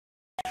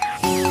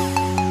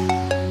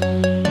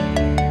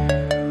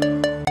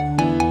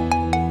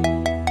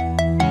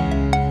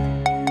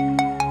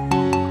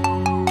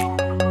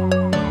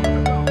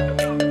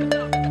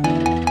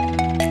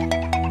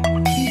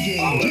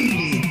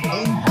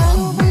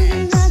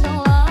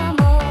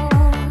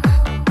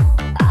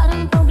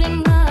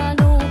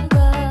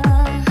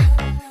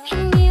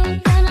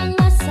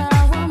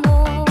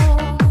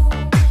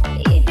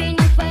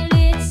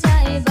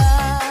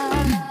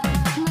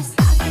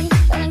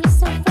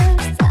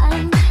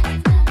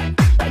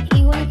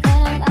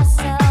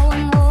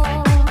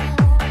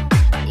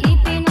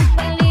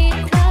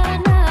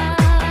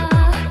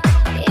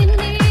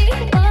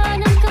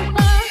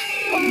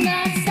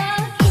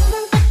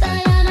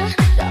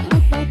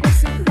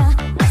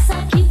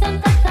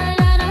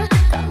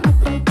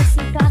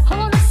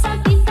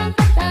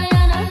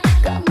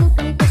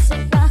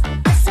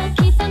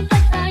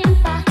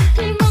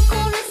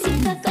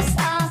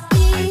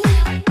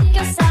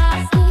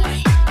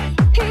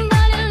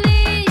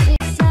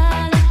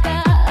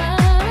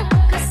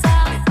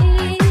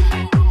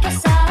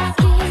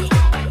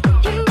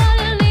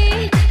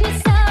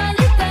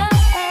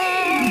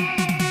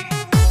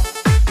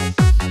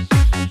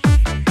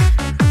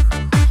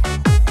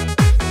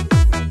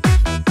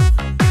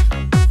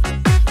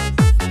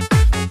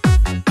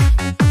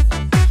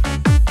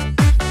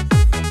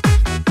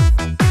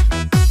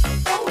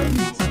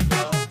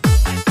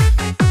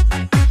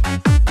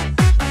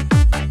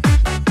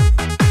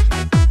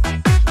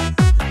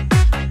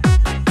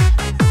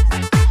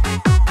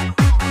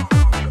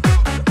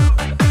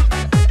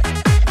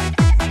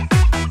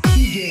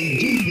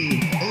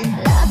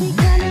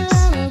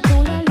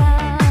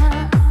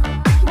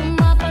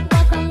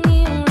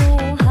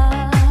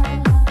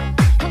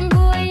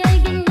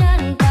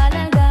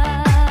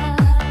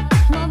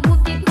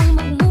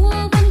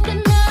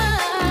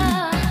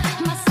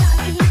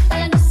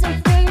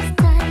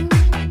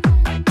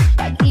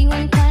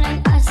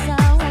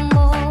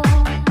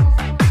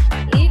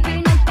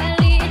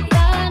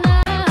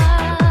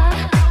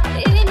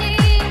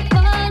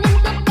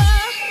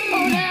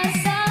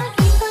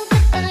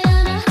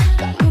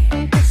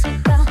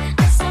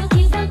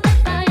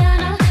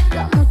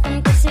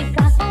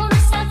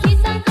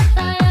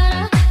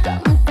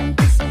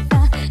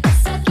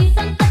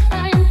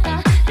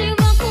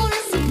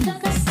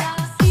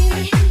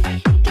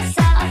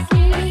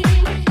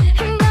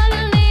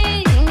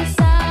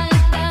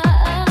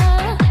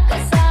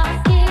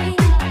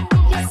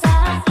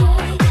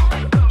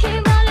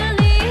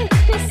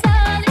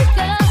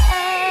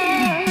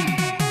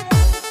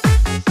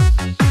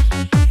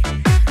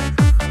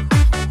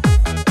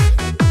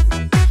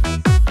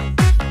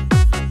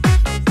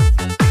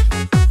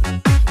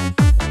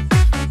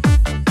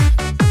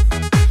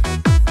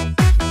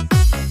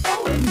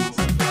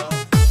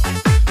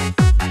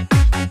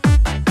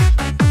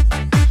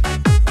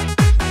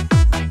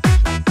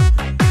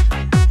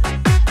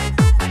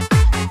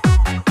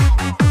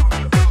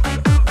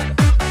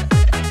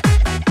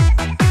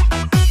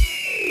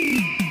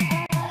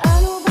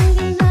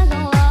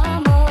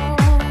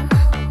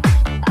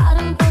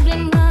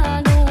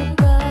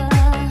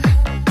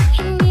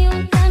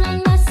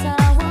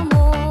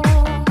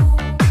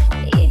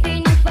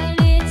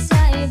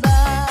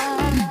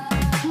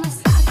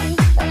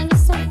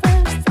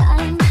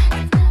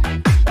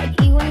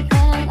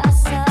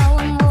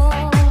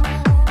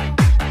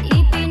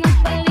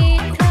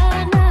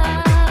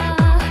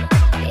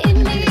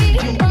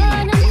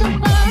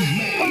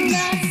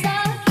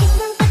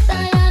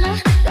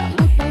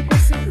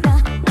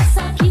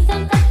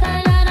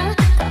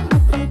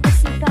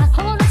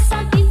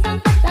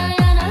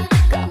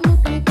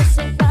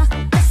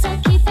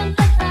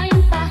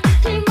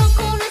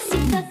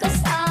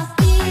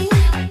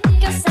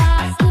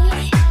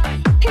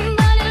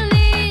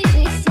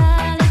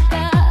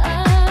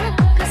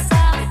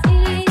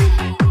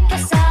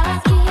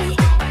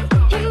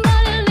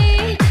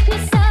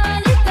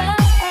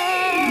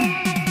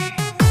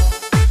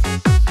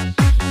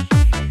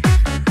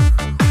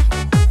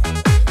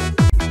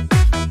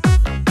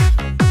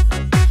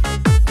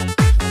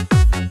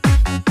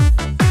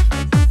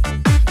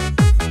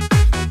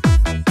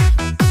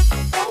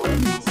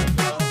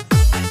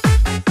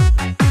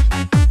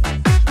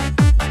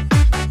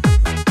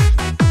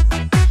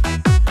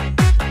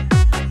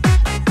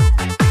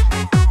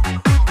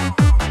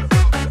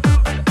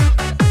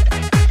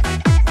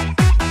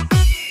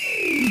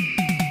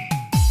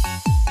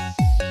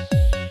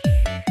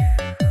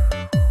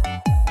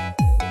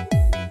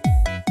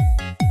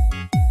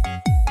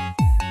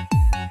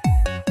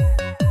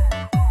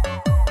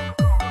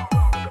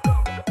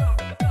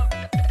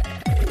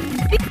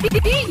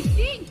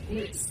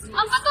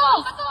Apa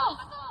tuh?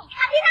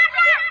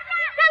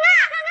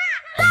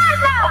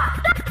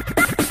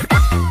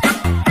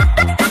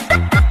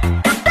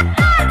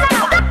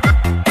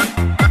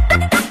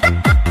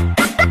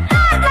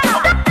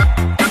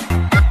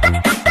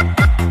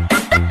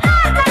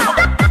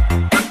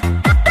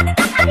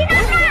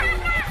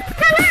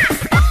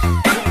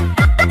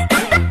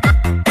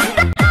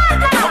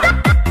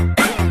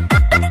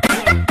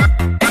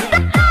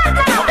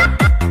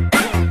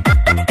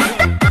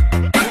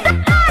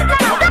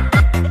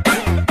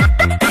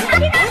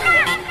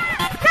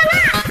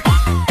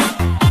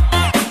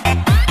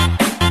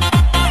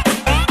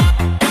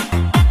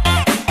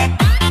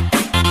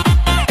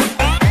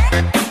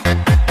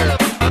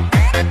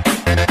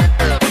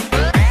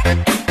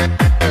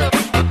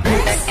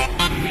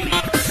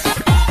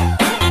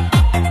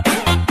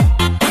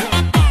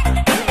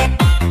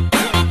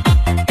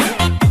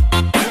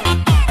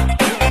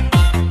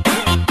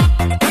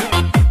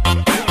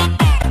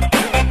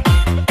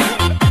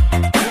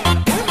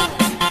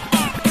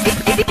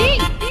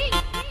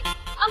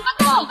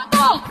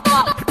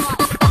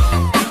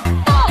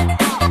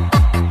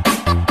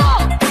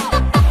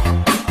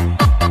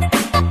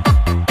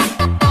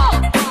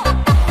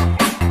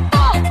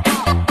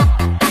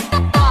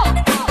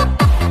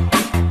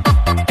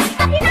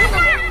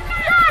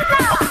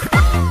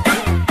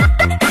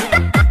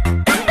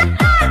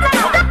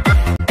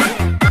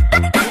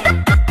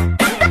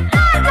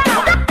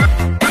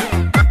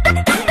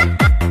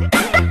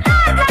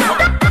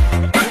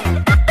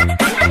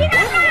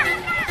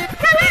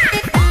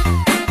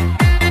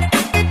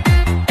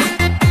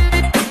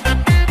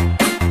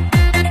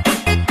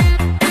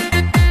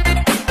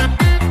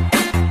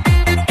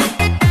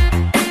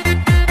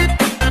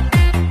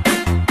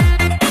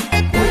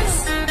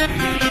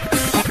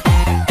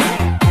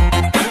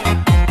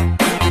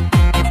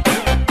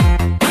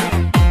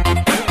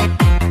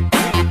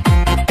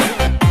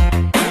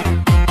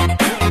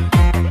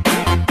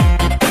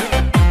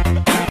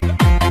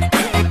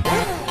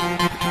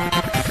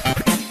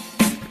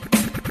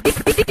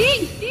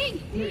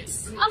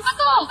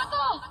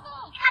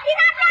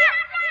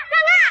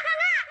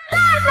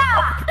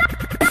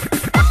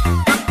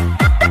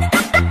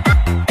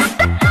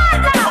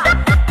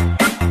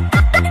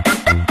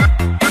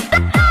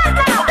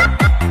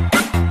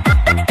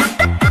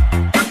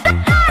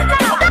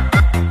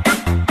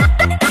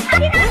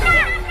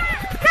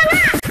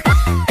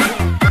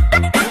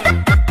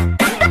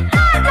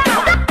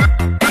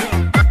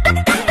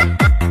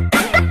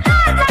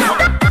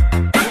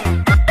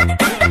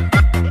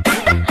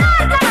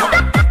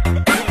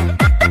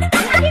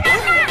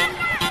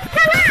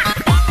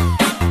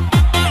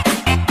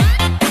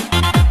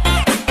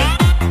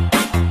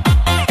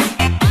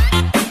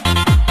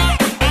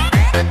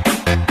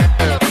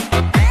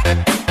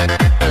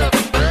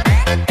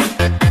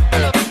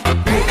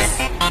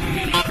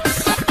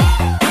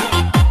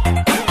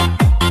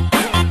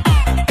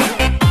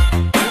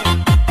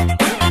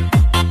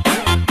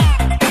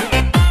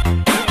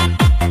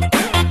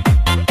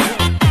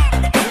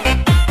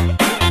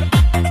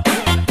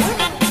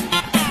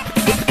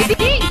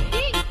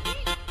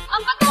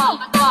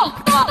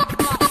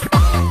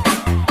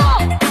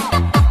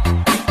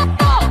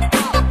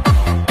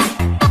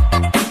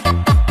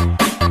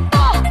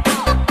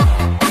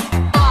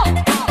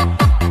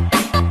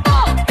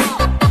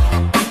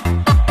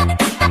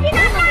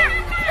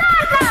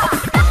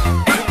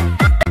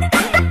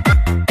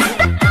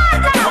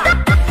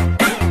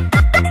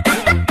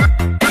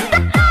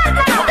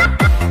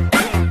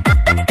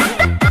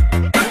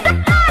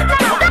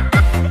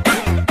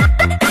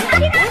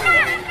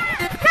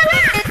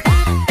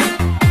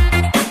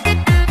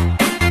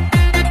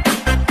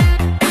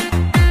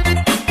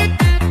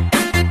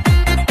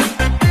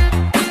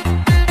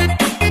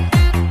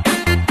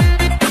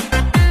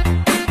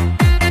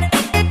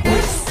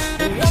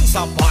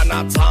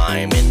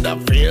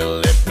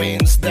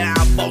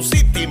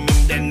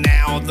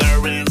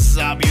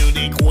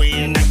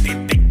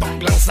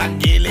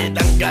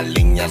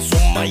 galing niya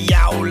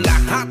sumayaw.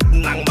 Lahat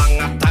ng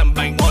mga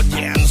tambay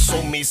audience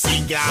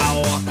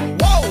sumisigaw.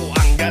 Wow,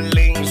 ang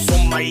galing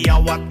sumayaw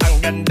at ang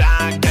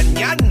ganda.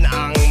 Ganyan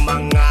ang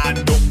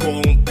mga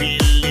dugong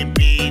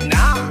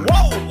Pilipina.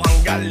 Wow, ang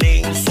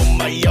galing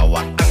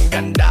sumayaw at ang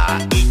ganda.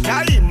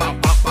 Ika'y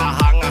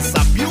mapapahanga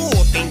sa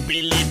beauty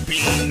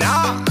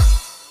Pilipina.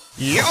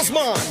 Yes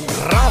man!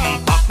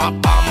 Ram pa pa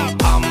pam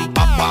pam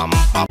pa pam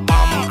pa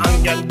pam. Ang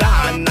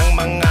ganda ng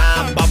mga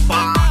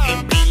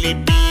babaeng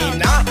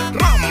Pilipina.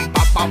 Ram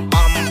pa pa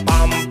pam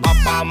pam pa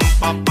pam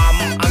pa pam.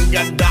 Ang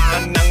ganda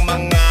ng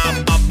mga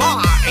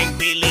babaeng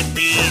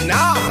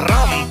Pilipina.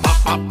 Ram pa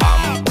pa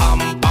pam pam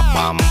pa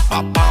pam pa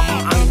pam.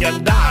 Ang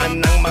ganda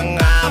ng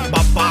mga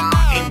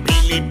babaeng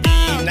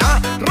Pilipina.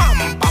 Ram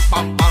pa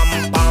pa pam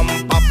pam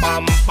pa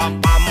pam pa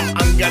pam.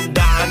 Ang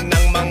ganda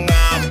ng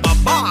mga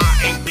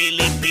babaeng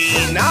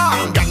Pilipina.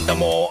 Ang ganda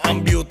mo,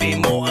 ang beauty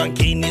mo, ang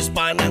kinis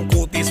pa ng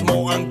kutis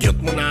mo, ang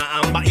cute mo na,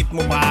 ang bait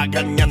mo pa.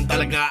 Ganyan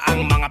talaga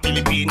ang mga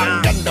Pilipina.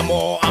 Ang ganda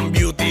mo, ang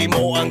beauty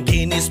mo, ang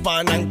kinis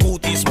pa ng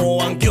kutis mo,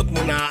 ang cute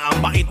mo na,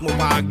 ang bait mo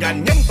pa.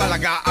 Ganyan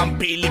talaga ang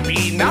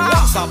Pilipina.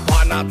 Once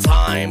upon a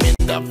time in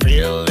the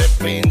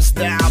Philippines,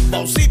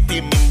 Davao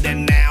City,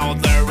 Mindanao,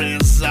 there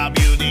is a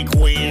beauty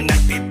queen.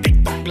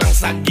 Nagtitiktok lang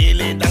sa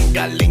gilid, ang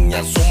galing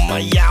niya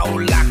sumayaw.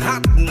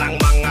 Lahat ng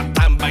mga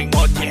tambay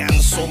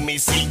audience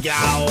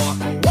sumisigaw.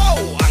 Wow,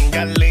 ang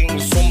galing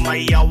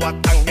sumayaw at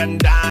ang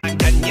ganda.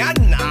 Ganyan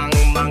ang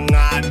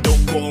mga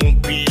dugong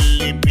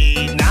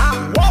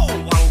Pilipina. Wow,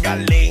 ang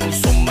galing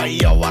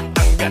sumayaw at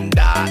ang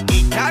ganda.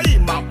 Ika'y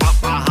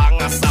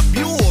mapapahanga sa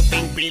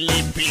beauty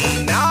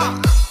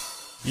Pilipina.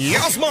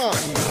 Yes man!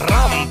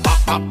 Ram pa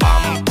pa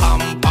pam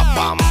pam pa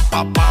pam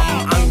pa pam.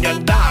 Ang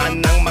ganda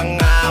ng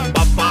mga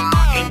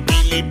babaeng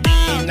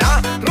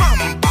Pilipina. Ram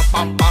pa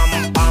pa pam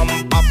pam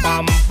pa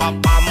pam pa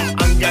pam.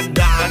 Ang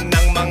ganda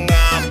ng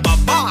mga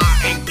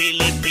babaeng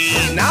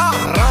Pilipina.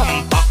 Ram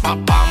pa pa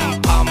pam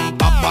pam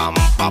pa pam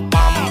pa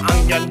pam.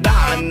 Ang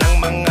ganda ng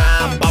mga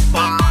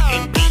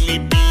babaeng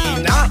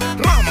Pilipina.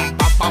 Ram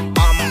pa pa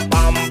pam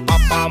pam pa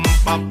pam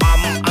pa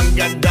pam. Ang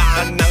ganda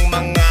ng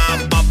mga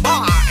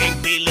babaeng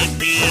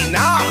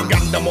Pilipina. Ang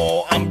ganda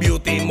mo, ang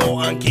beauty mo,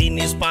 ang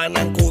kinis pa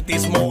ng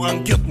kutis mo,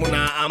 ang cute mo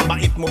na, ang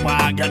bait mo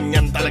pa.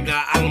 Ganyan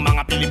talaga ang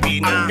mga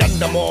Pilipina. Ang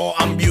ganda mo,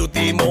 ang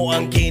beauty mo,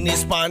 ang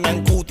kinis pa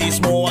ng kutis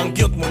mo, ang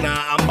cute mo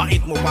na, ang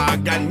bait mo pa.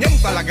 Ganyan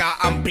talaga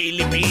ang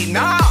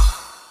Pilipina.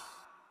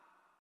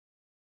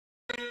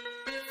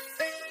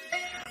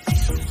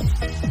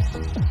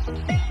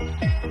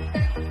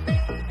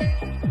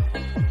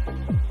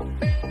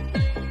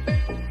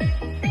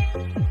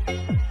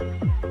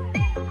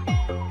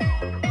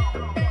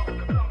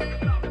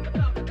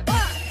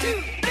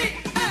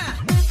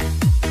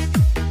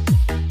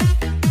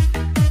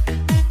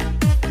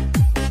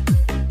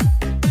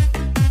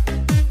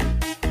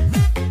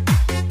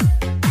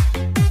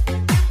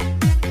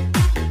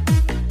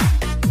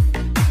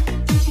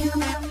 You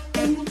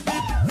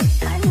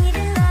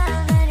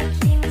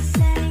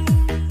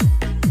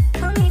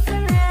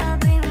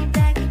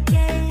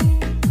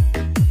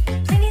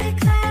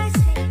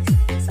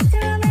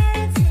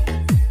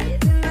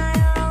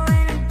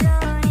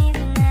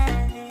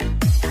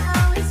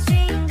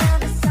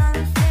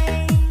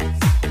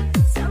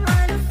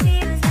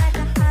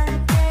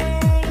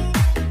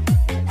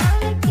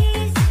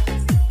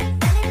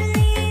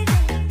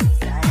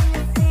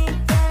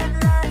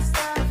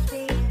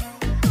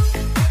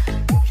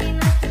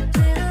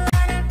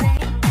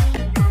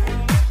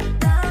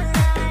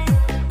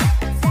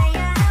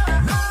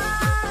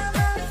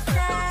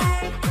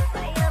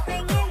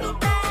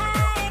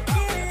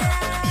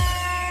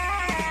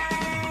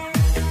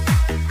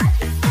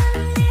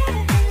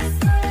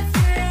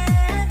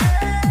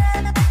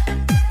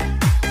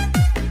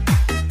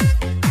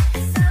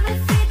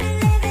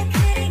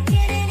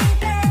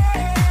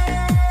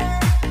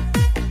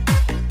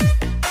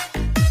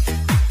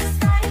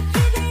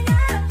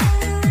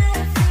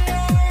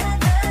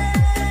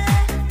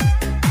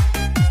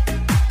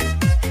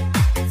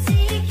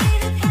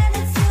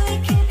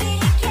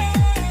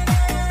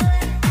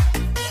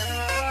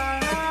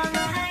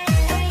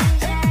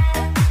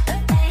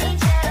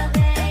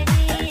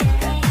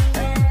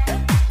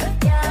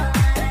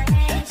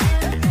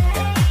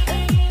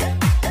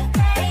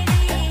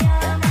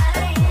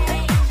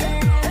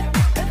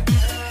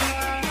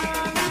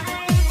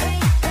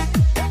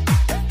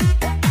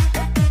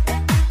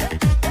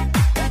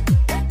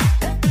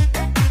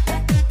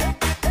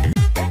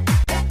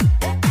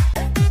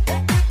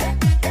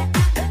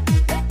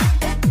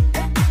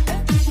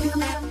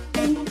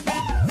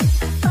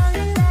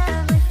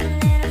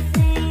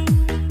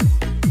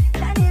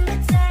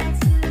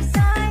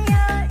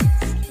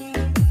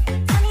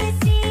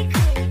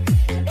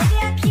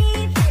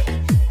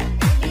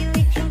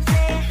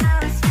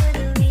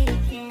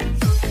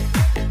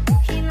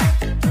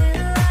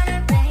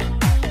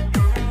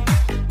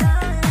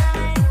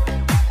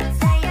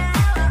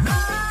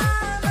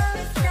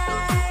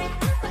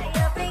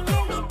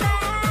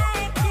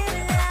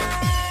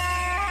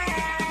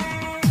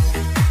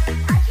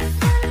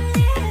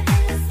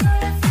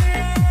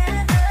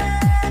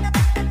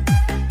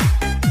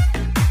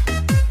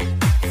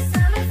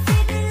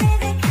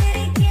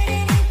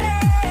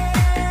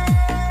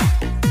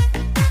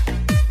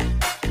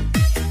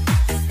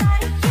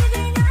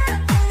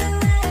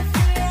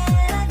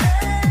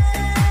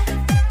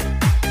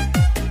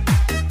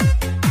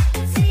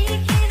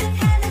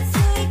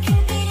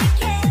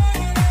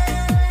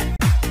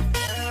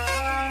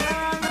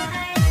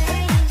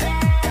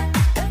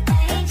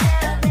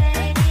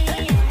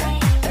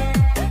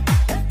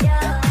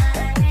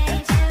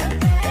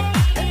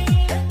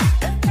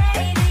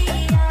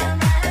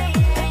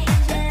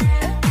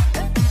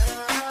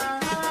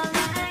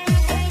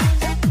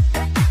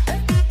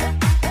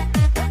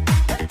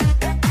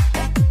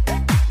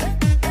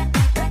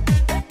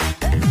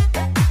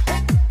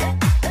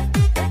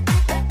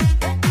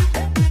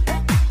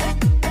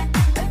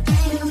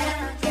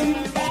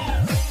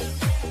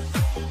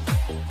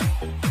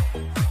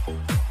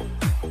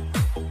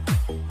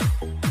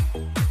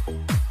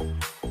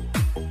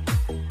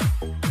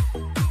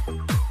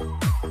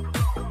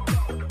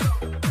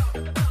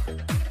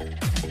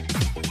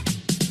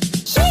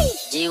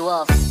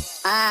G-Wolf,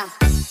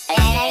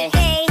 NIK,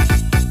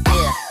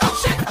 yeah.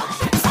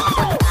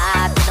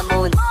 Papunta to the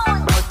moon,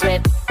 road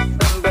trip,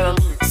 brum brum,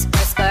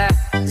 spur spur,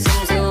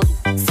 zoom zoom,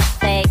 sa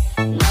fake,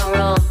 no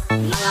room.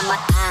 Mga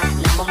mata,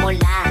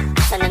 namumula,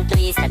 asa ng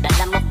twist,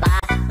 nadala mo ba?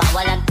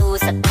 Bawalan to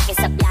sa peke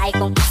sa biyahe,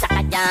 kung isa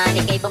ka dyan,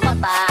 ikay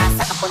bumaba.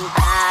 Sa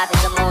kapunta to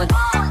the moon,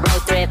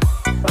 road trip,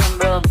 brum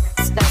brum,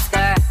 spur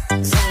spur,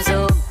 zoom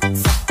zoom,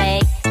 sa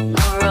fake, no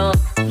room.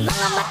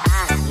 Mga mata,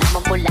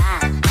 namumula,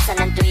 asa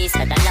ng twist,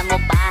 nadala mo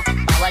ba?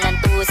 Bawalan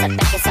to sa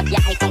peke sa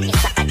biyahe, kung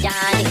isa ka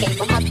dyan, ikay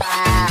bumaba.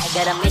 Ay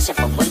garami siya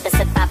pupunta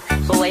sa top,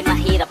 buhay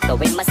mahirap,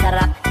 gawin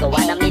masarap. Gawa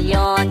ng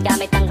milyon,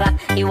 gamit ang rap,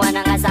 iwan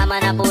ang kasama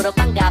na puro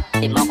panggap.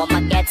 Di mo ko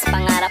mag-gets,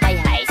 pangarap ay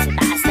high, sa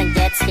taas ng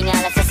jets,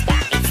 tingala sa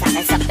sky. Sa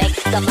akin sa peg,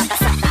 ka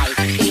makasakay,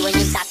 iwan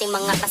yung dating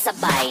mga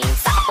kasabay.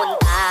 Sa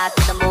kapunta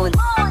to the moon,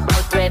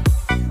 road trip,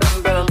 brum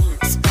brum,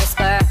 spur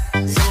spur,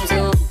 zoom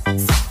zoom,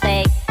 sa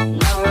fake,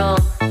 no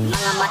room.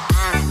 Mga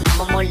mata,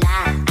 namumula,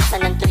 asa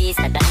ng twist,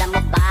 nadala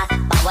mo ba?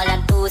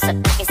 Bawalan to sa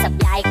peke sa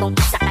biyahe, kung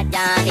isa ka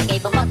dyan, ikay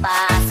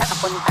bumaba. Sa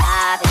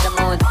kapunta to the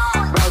moon,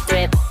 road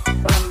trip,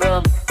 brum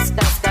brum,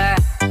 spur spur,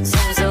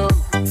 zoom zoom,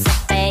 sa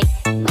fake,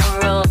 no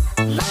room.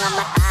 Mga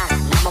mata,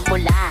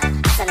 namumula,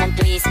 asa ng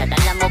twist,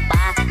 nadala mo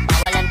ba?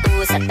 Bawalan to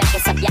sa peke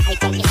sa biyahe,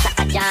 kung isa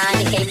ka dyan,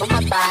 ikay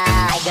bumaba.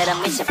 Ay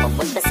garami siya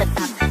pupunta sa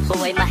top,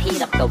 buhay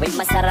mahirap, gawin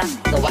masarap.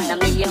 Gawa ng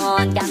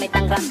milyon, gamit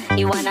ang rap,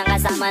 iwan ang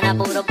kasama na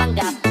puro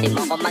panggap. Di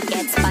mo ko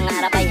mag-gets,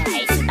 pangarap ay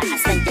high, sa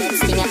taas ng jets,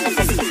 tingala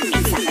sa sky.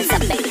 Sa akin sa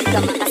peg, ka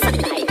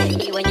makasakay,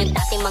 iwan yung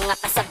dating mga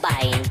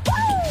kasabay.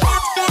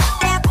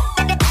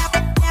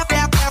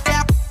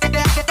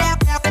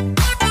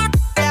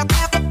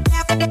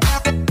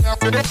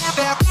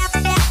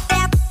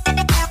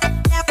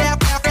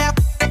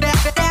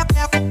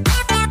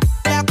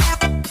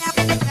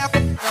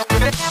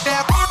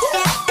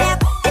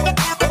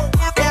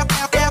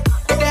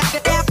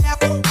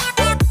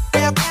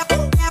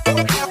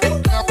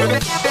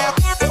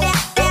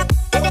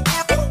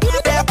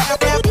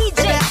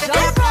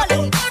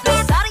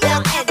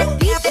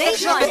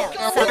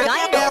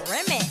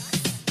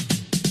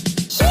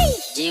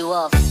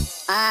 G-Wolf,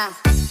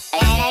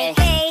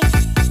 NIK,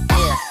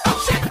 yeah.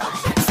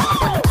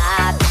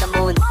 Papunta to the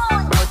moon,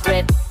 road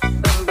trip,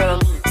 brum brum,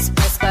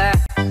 spur spur,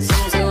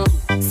 zoom zoom,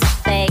 sa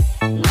fake,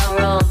 no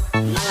room.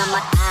 Mga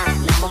mata,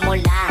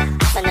 namumula,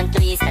 asa ng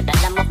twist,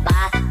 nadala mo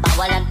ba?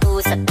 Bawalan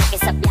to sa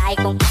peke sa biyahe,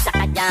 kung isa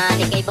ka dyan,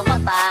 ikay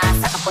bumaba.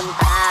 Sa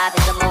kapunta to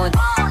the moon,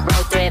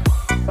 road trip,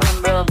 brum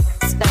brum,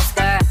 spur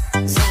spur,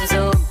 zoom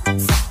zoom,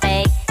 sa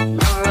fake,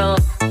 no room.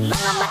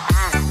 Mga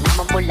mata,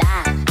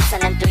 namumula, asa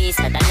ng twist,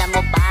 nadala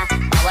mo ba?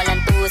 Bawalan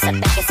to sa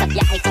peke sa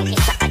biyahe, kung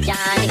isa ka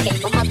dyan, ikay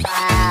bumaba.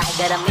 Ay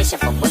garami siya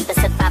pupunta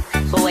sa top,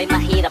 buhay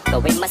mahirap,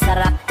 gawin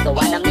masarap.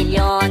 Gawa ng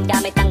milyon,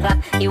 gamit ang rap,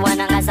 iwan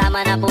ang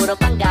kasama na puro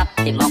panggap.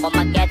 Di mo ko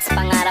mag-gets,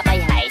 pangarap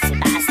ay high, sa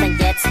taas ng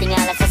jets,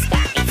 tingala sa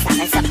sky. Sa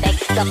akin sa peg,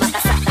 ka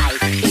makasakay,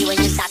 iwan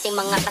yung dating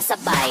mga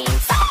kasabay.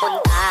 Sa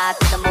kapunta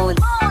to the moon,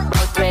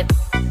 road trip,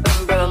 brum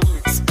brum,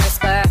 spur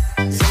spur,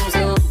 zoom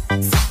zoom,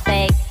 sa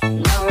fake,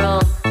 no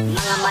room.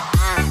 Mga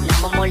mata,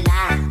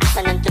 namumula,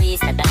 asa ng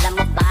twist, nadala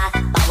mo ba?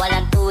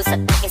 Bawalan to sa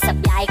peke sa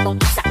biyahe, kung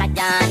isa ka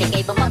dyan,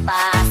 ikay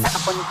bumaba. Sa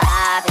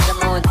kapunta to the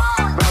moon,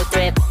 road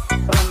trip,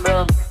 brum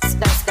brum,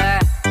 spur spur,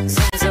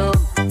 zoom zoom,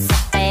 sa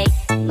fake,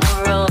 no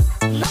room.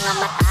 Mga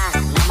mata,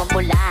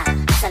 namumula,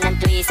 asa ng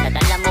twist,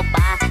 nadala mo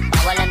ba?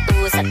 Bawalan to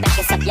sa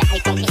peke sa biyahe,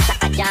 kung isa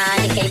ka dyan,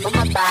 ikay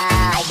bumaba.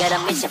 Ay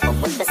garami siya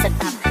pupunta sa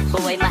top,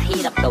 buhay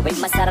mahirap, gawin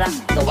masarap.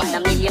 Gawa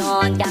ng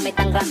milyon, gamit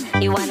ang rap,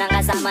 iwan ang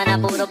kasama na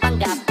puro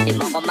panggap. Di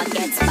mo ko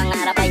mag-gets,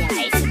 pangarap ay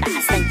high, sa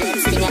taas ng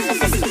jets, tingala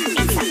sa sky.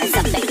 Sa akin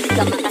sa peg,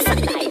 ka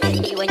makasakay,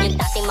 iwan yung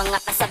dating mga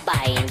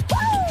kasabay.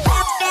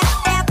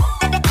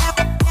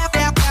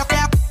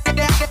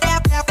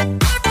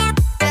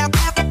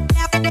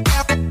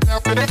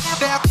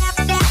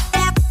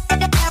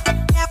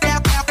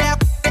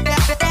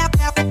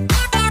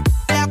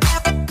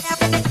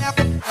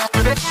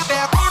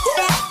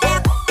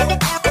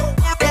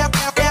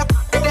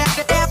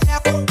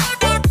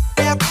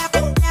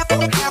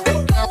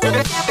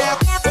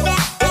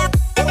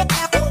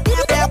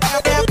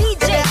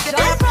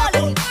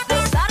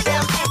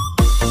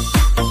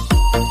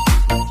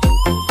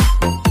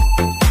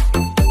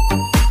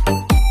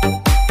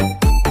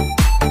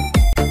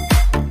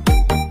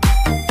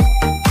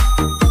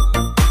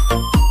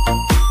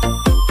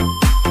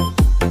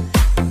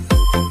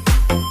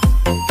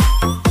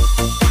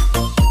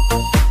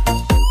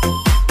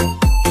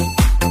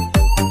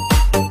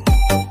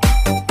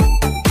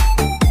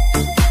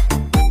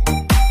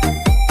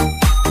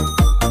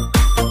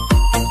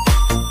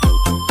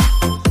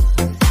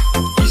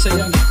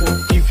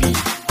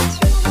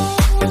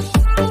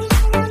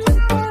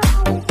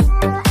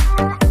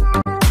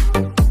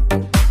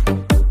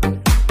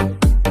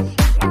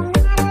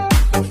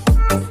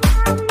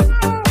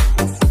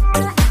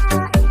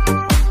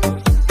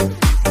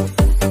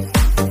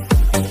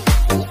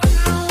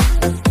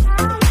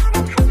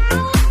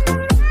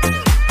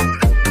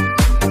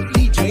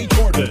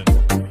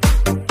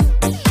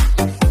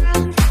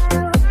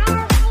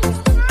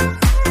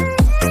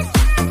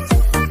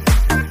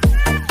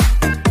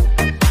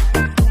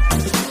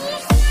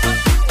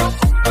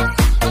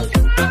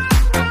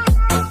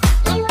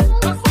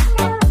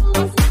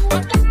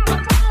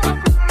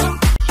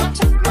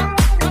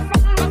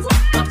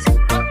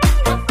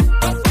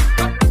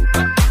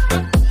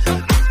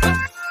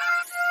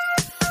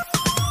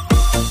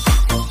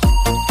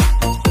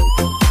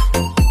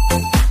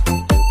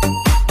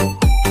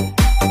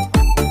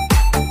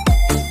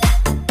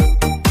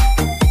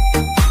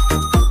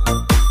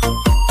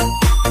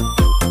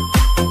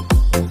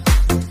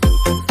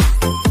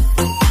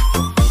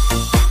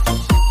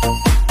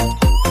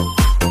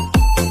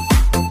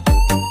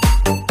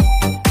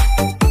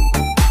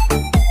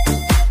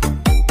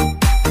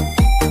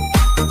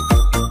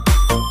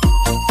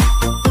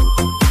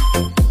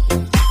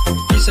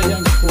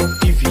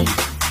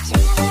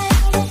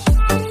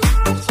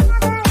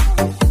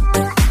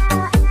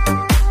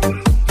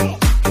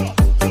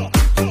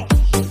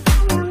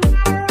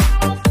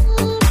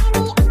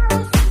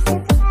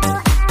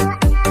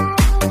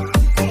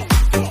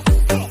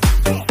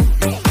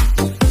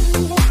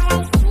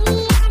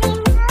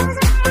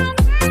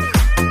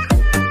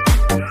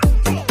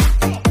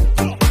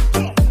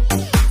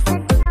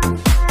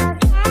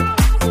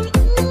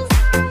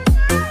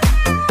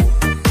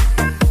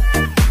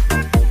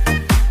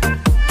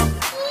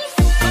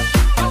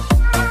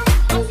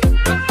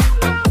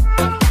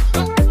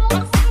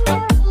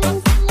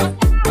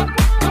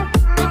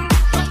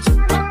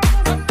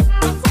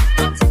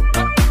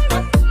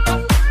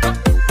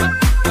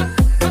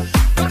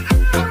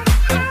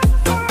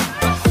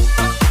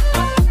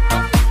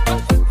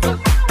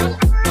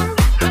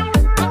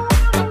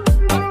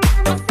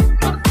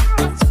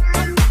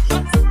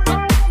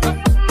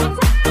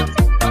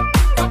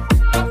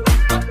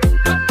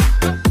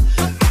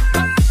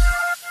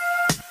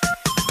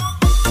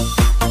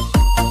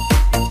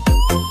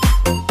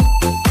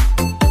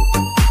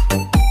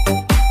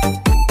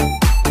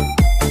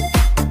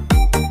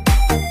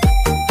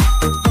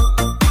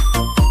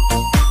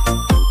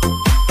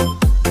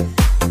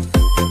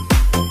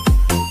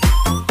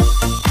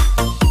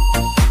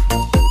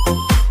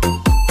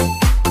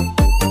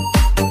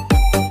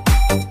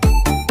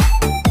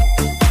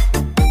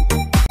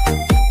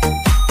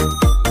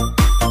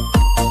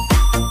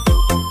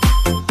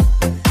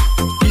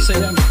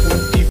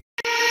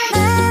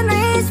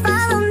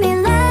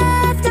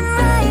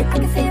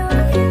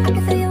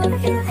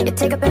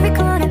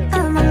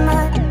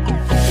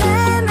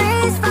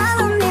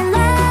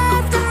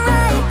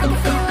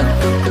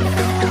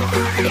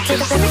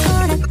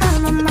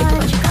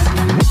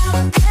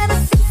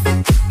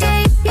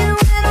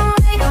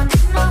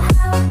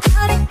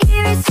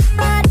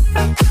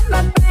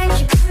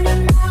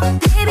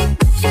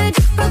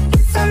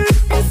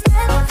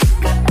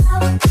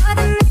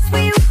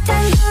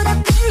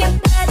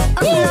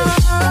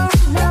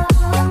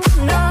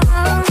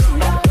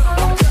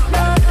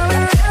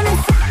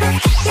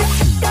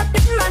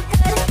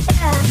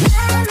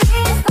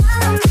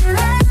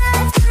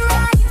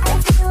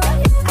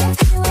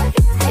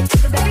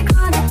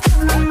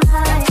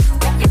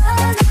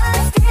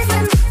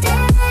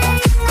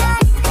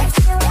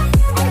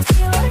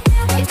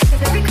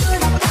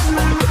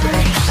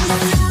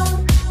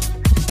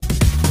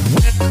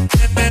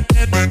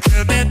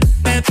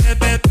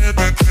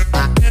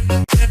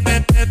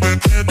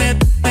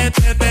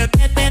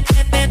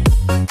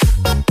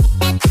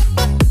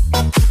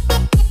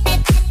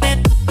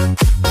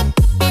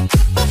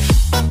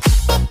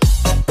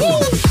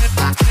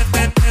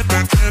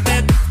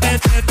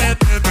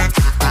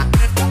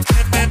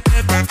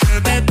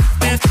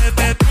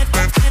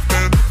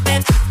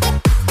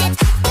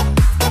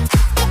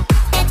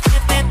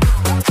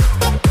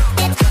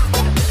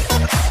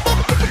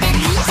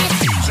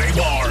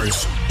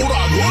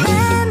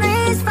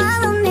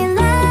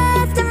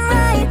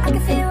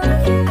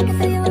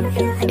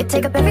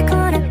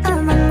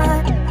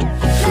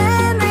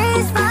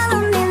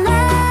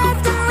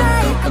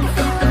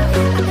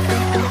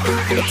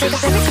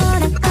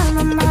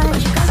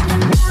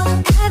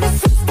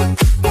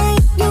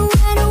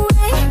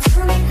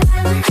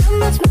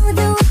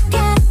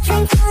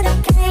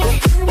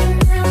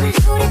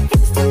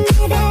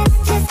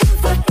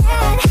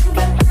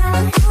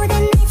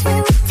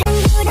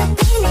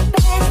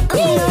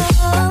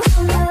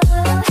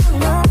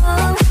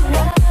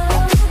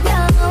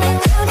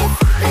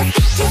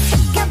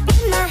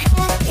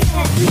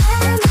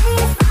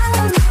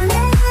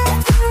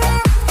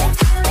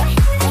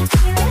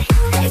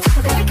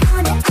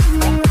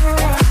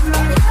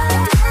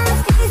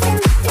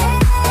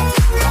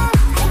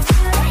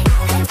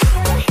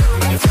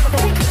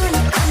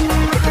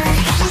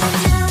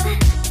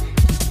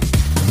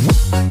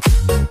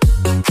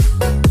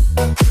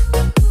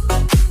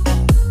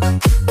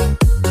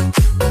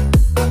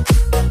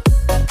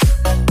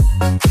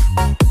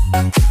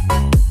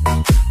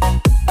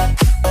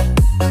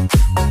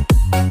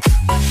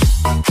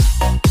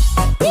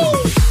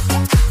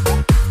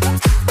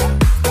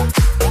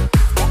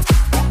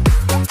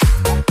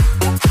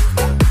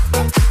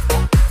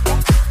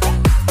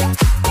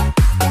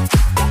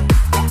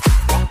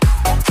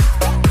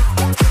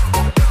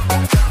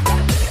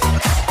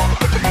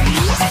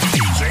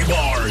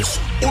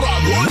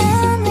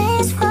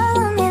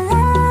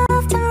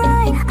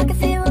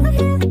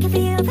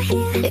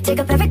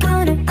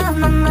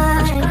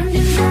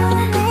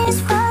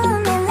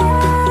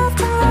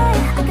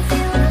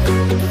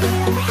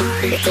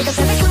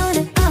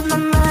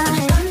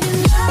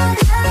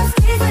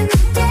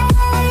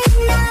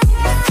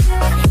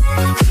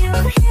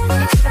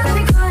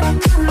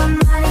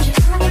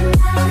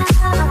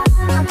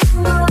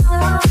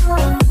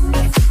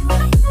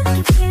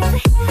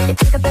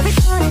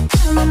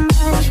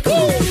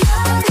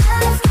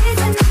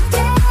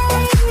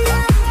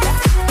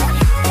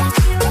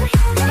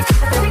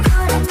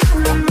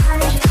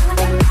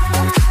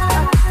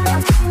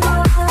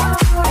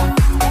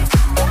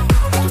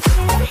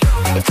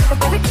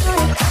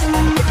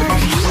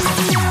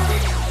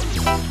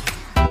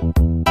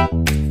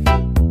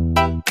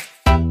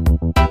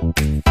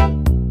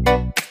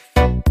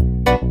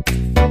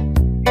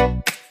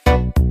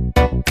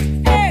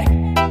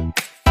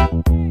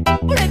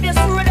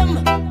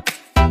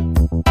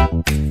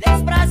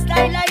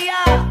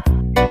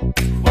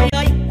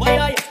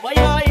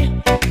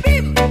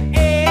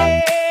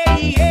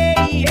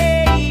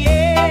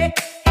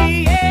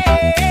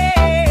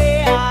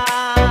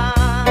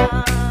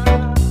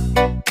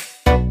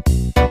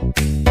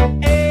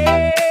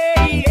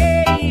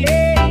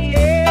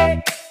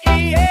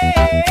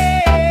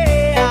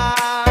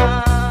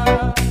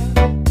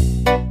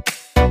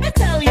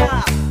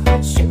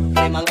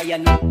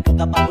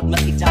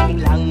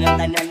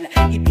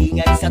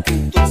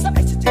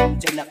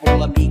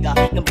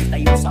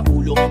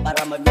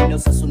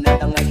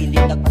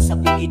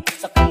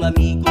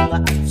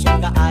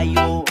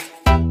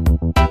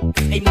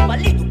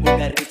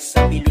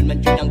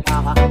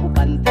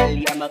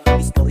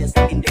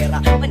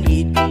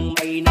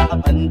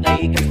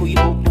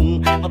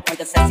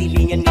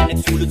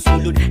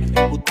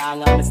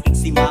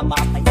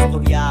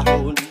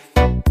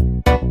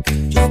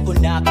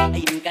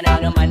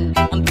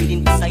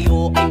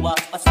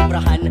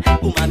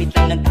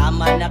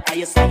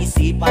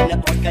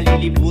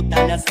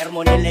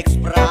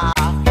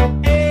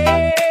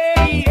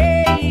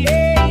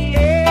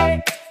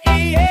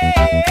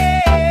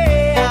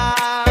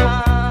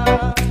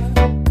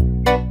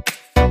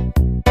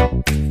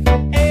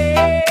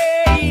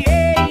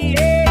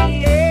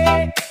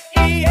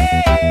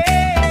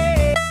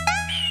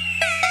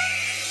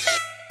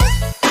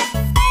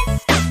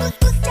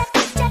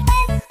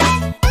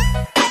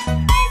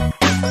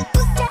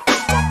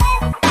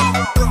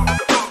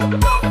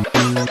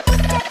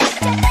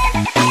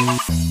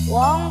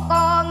 Wong